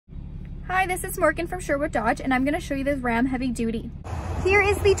Hi, this is Morgan from Sherwood Dodge, and I'm going to show you this Ram Heavy Duty. Here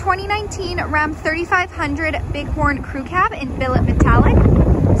is the 2019 Ram 3500 Bighorn Crew Cab in Billet Metallic.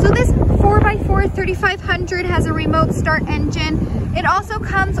 So this 4x4 3500 has a remote start engine. It also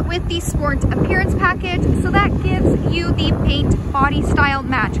comes with the Sport Appearance Package, so that gives you the paint body style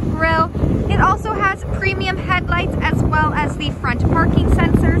match grille. It also has premium headlights as well as the front parking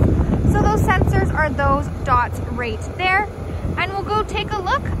sensors. So those sensors are those dots right there. And we'll go take a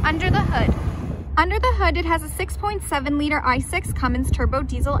look under the hood. Under the hood, it has a 6.7 liter i6 Cummins turbo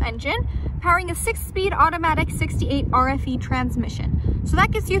diesel engine, powering a 6-speed automatic 68 RFE transmission. So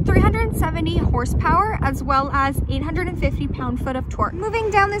that gives you 370 horsepower as well as 850 pound-foot of torque.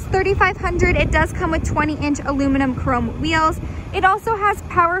 Moving down this 3500, it does come with 20-inch aluminum chrome wheels. It also has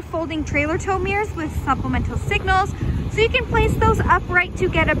power folding trailer tow mirrors with supplemental signals, so you can place those upright to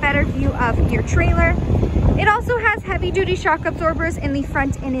get a better view of your trailer. It also has heavy-duty shock absorbers in the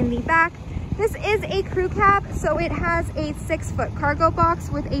front and in the back. This is a crew cab, so it has a 6-foot cargo box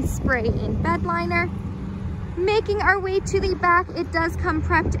with a spray-in bed liner. Making our way to the back, it does come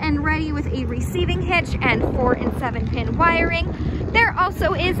prepped and ready with a receiving hitch and 4 and 7-pin wiring. There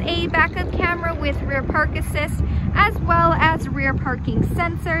also is a backup camera with rear park assist as well as rear parking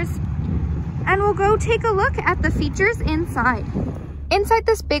sensors. And we'll go take a look at the features inside. Inside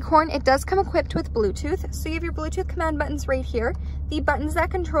this Bighorn, it does come equipped with Bluetooth. So you have your Bluetooth command buttons right here, the buttons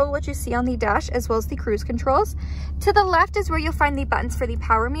that control what you see on the dash, as well as the cruise controls. To the left is where you'll find the buttons for the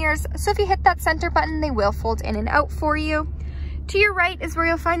power mirrors. So if you hit that center button, they will fold in and out for you. To your right is where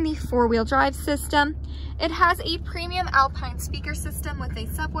you'll find the 4-wheel drive system. It has a premium Alpine speaker system with a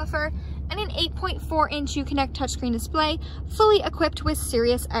subwoofer and an 8.4-inch Uconnect touchscreen display, fully equipped with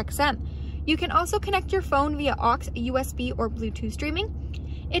Sirius XM. You can also connect your phone via aux, USB, or Bluetooth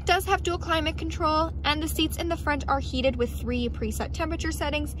streaming. It does have dual climate control, and the seats in the front are heated with 3 preset temperature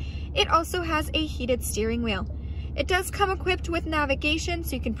settings. It also has a heated steering wheel. It does come equipped with navigation,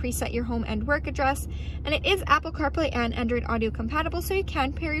 so you can preset your home and work address, and it is Apple CarPlay and Android Auto compatible, so you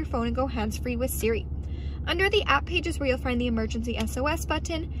can pair your phone and go hands-free with Siri. Under the app page is where you'll find the emergency SOS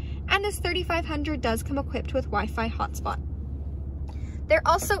button, and this 3500 does come equipped with Wi-Fi hotspot. There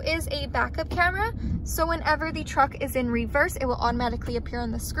also is a backup camera, so whenever the truck is in reverse, it will automatically appear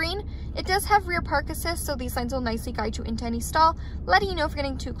on the screen. It does have rear park assist, so these signs will nicely guide you into any stall, letting you know if you're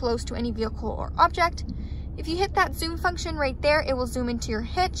getting too close to any vehicle or object. If you hit that zoom function right there, it will zoom into your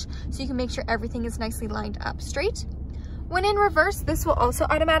hitch, so you can make sure everything is nicely lined up straight. When in reverse, this will also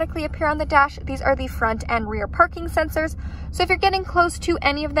automatically appear on the dash. These are the front and rear parking sensors, so if you're getting close to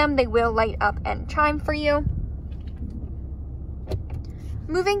any of them, they will light up and chime for you.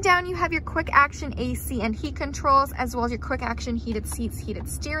 Moving down, you have your quick action AC and heat controls, as well as your quick action heated seats, heated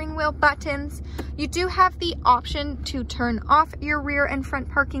steering wheel buttons. You do have the option to turn off your rear and front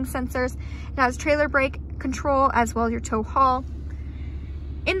parking sensors. It has trailer brake control as well as your tow haul.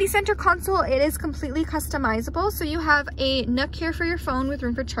 In the center console, it is completely customizable. So you have a nook here for your phone with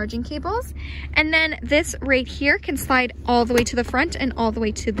room for charging cables. And then this right here can slide all the way to the front and all the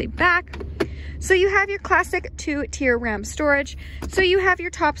way to the back. So you have your classic 2-tier Ram storage. So you have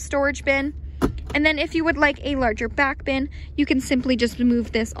your top storage bin. And then if you would like a larger back bin, you can simply just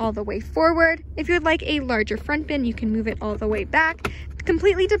move this all the way forward. If you would like a larger front bin, you can move it all the way back.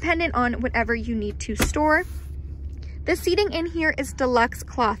 Completely dependent on whatever you need to store. The seating in here is deluxe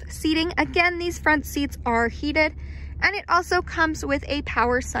cloth seating. Again, these front seats are heated, and it also comes with a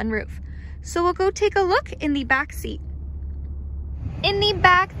power sunroof. So we'll go take a look in the back seat. In the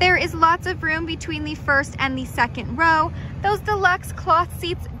back, there is lots of room between the first and the second row. Those deluxe cloth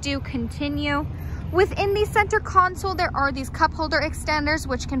seats do continue. Within the center console, there are these cup holder extenders,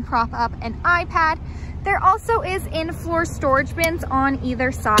 which can prop up an iPad. There also is in-floor storage bins on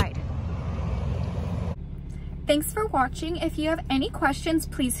either side. Thanks for watching. If you have any questions,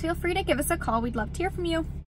 please feel free to give us a call. We'd love to hear from you.